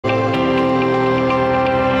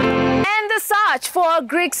for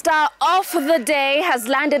Greek Star of the Day has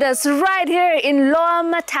landed us right here in Lower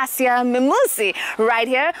Matasia, Memusi. Right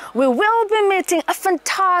here, we will be meeting a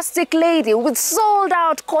fantastic lady with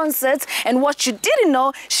sold-out concerts, and what you didn't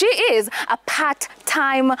know, she is a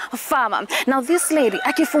part-time farmer. Now this lady,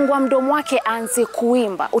 akifungua mdomo wake aanze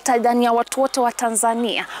kuimba, utadhania watu wote wa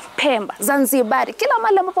Tanzania, Pemba, Zanzibari, kila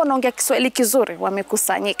mahali ambapo wanaongea Kiswahili kizuri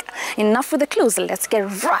wamekusanyika. Enough with the clues, let's get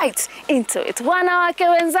right into it. Wanawake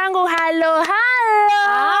wenzangu, hello.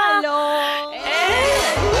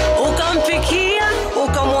 Ukampikia,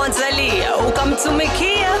 ukamwandalia,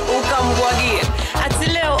 ukamtumikia, ukambwagia. Ati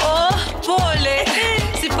leo pole,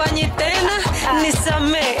 sifanyi tena,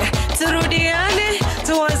 nisamee, turudiane,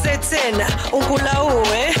 tuanze tena,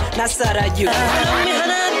 ukulaume na saraju. Mwanaume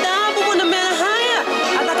hana adabu, mwanaume haya,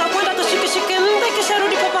 atakakwenda tushike mbe kisha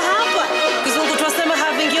rudi papa hapa. Kizungu twasema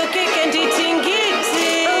having your cake and eating it.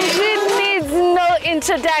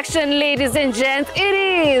 Introduction, ladies and gents, it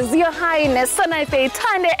is Your Highness Sanaipei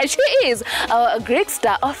Tande, and she is our Greek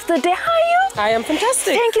Star of the Day. How are you? I am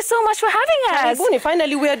fantastic. Thank you so much for having us.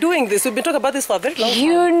 Finally, we are doing this. We've been talking about this for a very long time.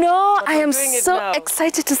 You know, I am so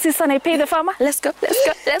excited to see Sanaipei the farmer. Let's go.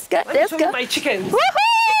 Let's go. My chickens. Woohoo!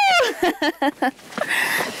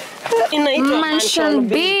 Mansion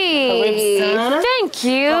B. Thank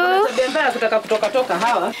you.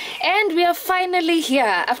 And we are finally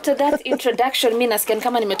here. After that introduction, mimi nasikia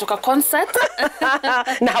kama nimetoka concert.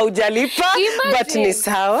 Na hujalipa, but ni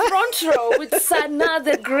sawa. Front row with Sana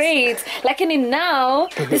the Great. Lakini now,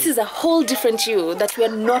 this is a whole different you that we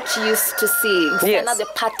are not used to seeing. Yes. Another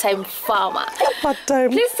part-time farmer.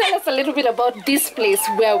 Part-time. Please tell us a little bit about this place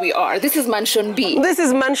where we are. This is Mansion B. This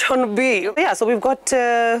is Mansion B. Yeah, so we've got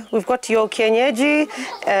your kienyeji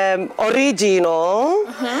original.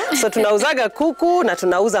 So tunauzaga kuku na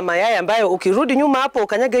tunauza mayai ambayo ukirudi nyuma hapo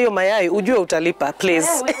ukanyaga hiyo mayai ujue utalipa, please.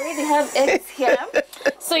 Yeah, we already have eggs here.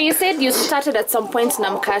 So you said you started at some point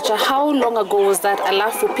na mkacha. How long ago was that?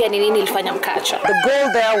 Alafu pia ni nini ilifanya mkacha? The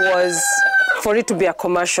goal there was for it to be a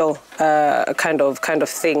commercial kind of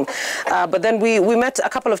thing. But then we met a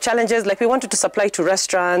couple of challenges. Like we wanted to supply to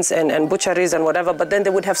restaurants and butcheries and whatever, but then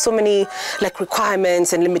they would have so many like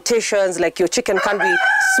requirements and limitations. Like your chicken can't be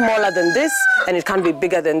smaller than this and it can't be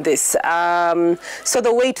bigger than this. So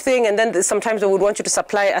the weight thing, and then sometimes they would want you to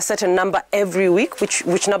supply a certain number every week,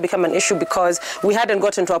 which now became an issue because we hadn't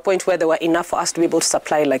gotten to a point where there were enough for us to be able to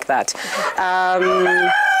supply like that.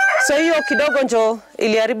 So hiyo kidogo njo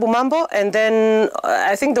iliharibu mambo, and then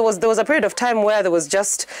I think there was a period of time where there was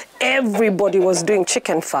just everybody was doing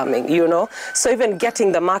chicken farming, you know. So even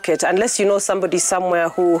getting the market, unless you know somebody somewhere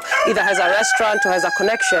who either has a restaurant or has a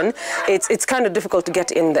connection, it's kind of difficult to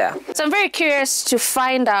get in there. So I'm very curious to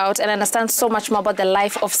find out and understand so much more about the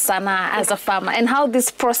life of Sana as a farmer and how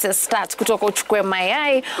this process starts. Kutoka uchukue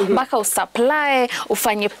mayai, mpaka usupply,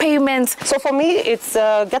 ufanye payments. So for me, it's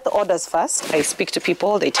get the orders first. I speak to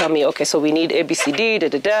people, they tell me, okay, so we need ABCD,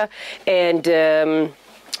 and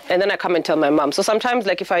then I come and tell my mom. So sometimes,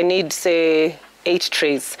 like if I need, say, 8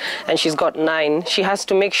 trays and she's got 9, she has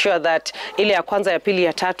to make sure that ile ya kwanza ya pili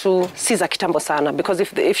ya tatu si za kitambo sana, because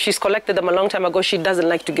if she's collected them a long time ago, she doesn't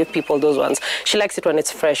like to give people those ones. She likes it when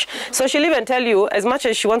it's fresh. So she'll even tell you, as much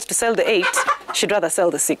as she wants to sell the 8, she'd rather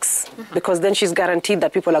sell the 6 because then she's guaranteed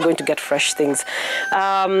that people are going to get fresh things.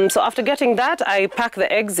 So after getting that, I pack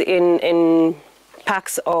the eggs in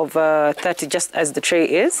packs of 30, just as the tray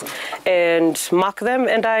is, and mark them,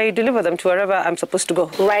 and I deliver them to wherever I'm supposed to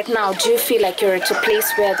go. Right now, do you feel like you're at a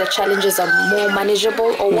place where the challenges are more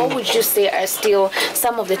manageable, or what would you say are still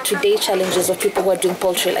some of the today challenges of people who are doing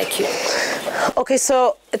poultry like you? Okay,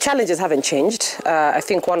 so the challenges haven't changed. I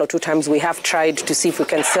think 1 or 2 times we have tried to see if we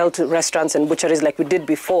can sell to restaurants and butcheries like we did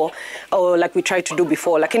before, or like we tried to do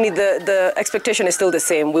before. Like the expectation is still the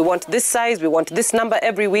same. We want this size, we want this number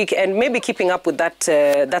every week, and maybe keeping up with that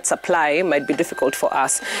supply might be difficult for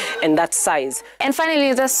us, and that size. And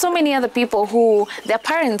finally, there's so many other people who their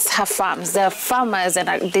parents have farms, they're farmers, and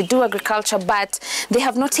they do agriculture, but they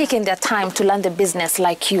have not taken their time to learn the business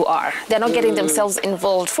like you are. They're not getting themselves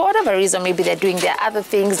involved for whatever reason. Maybe they're doing their other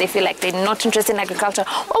things. They feel like they're not interested in agriculture.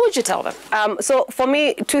 What would you tell them? So for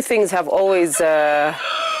me, 2 things have always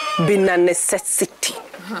been a necessity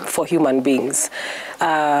for human beings: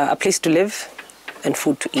 a place to live and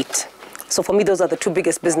food to eat. So for me, those are the 2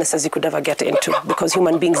 biggest businesses you could ever get into, because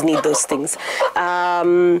human beings need those things.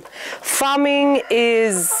 Farming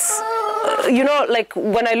is, you know, like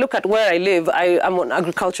when I look at where I live, I'm on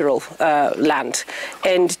agricultural land.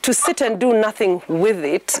 And to sit and do nothing with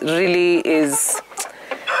it really is,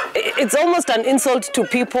 it's almost an insult to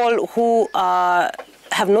people who are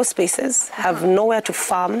have no spaces, have nowhere to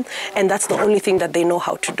farm, and that's the only thing that they know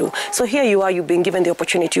how to do. So here you are, you've been given the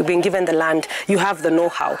opportunity, you've been given the land, you have the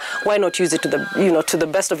know-how. Why not use it to the, you know, to the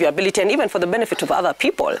best of your ability, and even for the benefit of other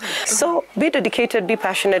people? So be dedicated, be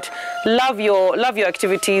passionate, love your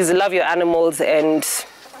activities, love your animals, and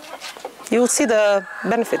you'll see the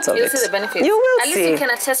benefits of it. You'll see the benefits. You will see. At least you can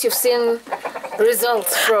attest you've seen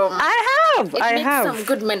results from... I have. It makes some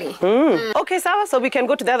good money. Okay, so we can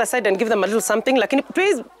go to the other side and give them a little something. Like,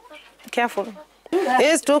 please, be careful.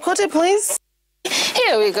 Yes, to kote, please.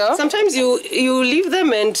 Here we go. Sometimes you leave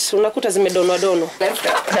them and unakuta zimedono.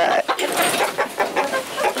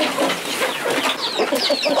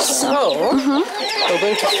 So, we're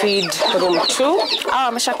going to feed room 2.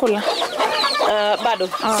 Ameshakula. Bado.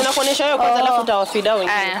 Sina kuonesha wewe kwanza alafu utawafida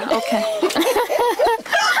wengine. Okay.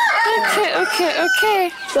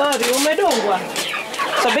 Okay. Sorry, umedongwa.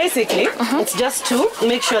 So basically, it's just to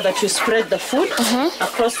make sure that you spread the food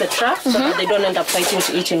across the trap so that they don't end up fighting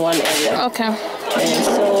to eat in one area. Okay. And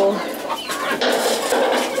so,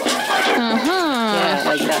 yeah,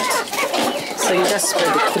 like that. So you just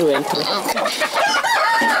spread it through and through. Okay.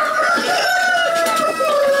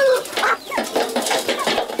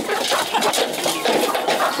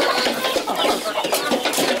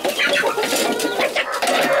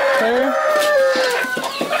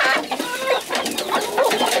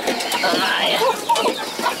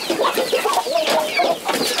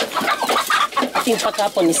 Mpaka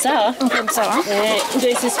hapo ni sawa. Sawa. Ndio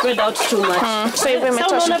isi spread out too much. So hivyo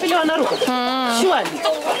imetosha. Unaona vile wanaruka? Surely.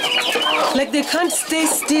 Like they can't stay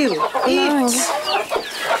still. Eat.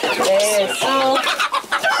 So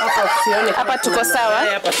hapa tuko sawa.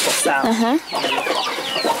 Hapa tuko sawa.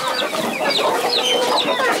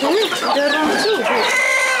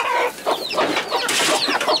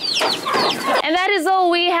 And that is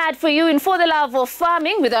all we had for you in For the Love of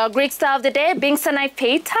Farming, with our great star of the day being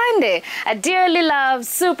Sanaipei Tande, a dearly loved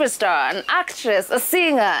superstar, an actress, a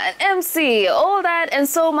singer, an MC, all that and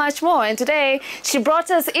so much more. And today, she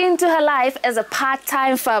brought us into her life as a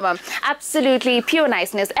part-time farmer. Absolutely pure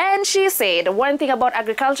niceness. And she said, one thing about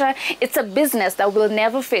agriculture, it's a business that will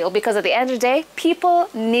never fail, because at the end of the day, people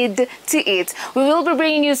need to eat. We will be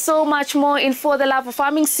bringing you so much more in For the Love of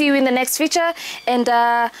Farming. See you in the next feature. And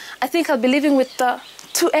I think I'll be leaving with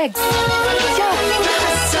 2 eggs.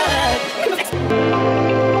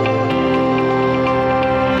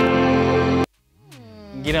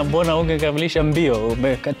 Gina, mbona ungekamilisha mbio?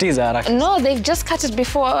 Umekatiza haraka. No, they just cut it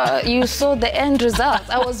before you saw the end result.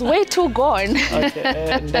 I was way too gone.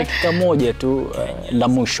 Okay, dakika moja tu la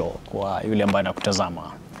mwisho kwa yule ambaye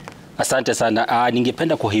anakutazama. Asante sana.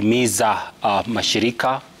 Ningependa kuhimiza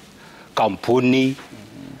mashirika, kampuni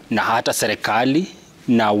na hata serikali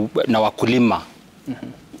na wakulima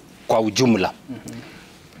kwa ujumla.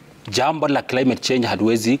 Jambo la climate change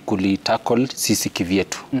hatuwezi kulitackle sisi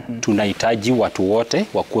kivyetu. Tunahitaji watu wote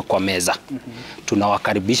wakuwe kwa meza.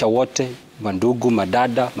 Tunawakaribisha wote, mandugu,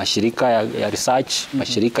 madada, mashirika ya research,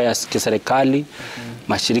 mashirika ya kiserikali,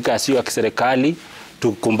 mashirika yasiyo ya kiserikali,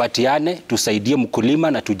 tukumbatiane, tusaidie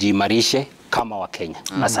mkulima na tujiimarishe kama Wakenya.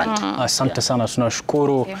 Asante. Asante sana,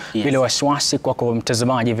 tunashukuru. Bila wasiwasi kwako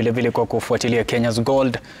mtazamaji, vile vile kwa kufuatilia Kenya's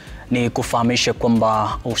Gold, ni kufahamisha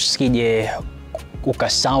kwamba usije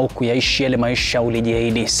ukasahau kuyaishi yale maisha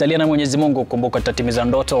ulijiahidi. Salia na Mwenyezi Mungu, kumbuka tatimiza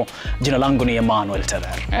ndoto. Jina langu ni Emmanuel Terer.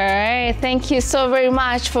 All right, thank you so very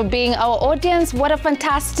much for being our audience. What a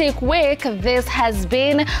fantastic week this has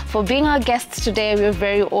been. For being our guests today, we're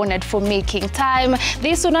very honored for making time.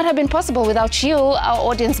 This would not have been possible without you, our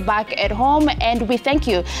audience back at home, and we thank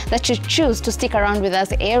you that you choose to stick around with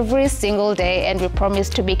us every single day, and we promise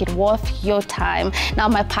to make it worth your time. Now,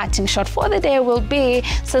 my parting shot for the day will be: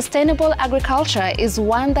 sustainable agriculture is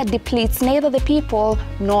one that depletes neither the people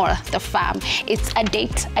nor the farm. It's a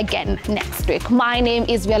date again next week. My name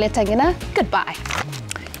is Violeta Ngina. Goodbye.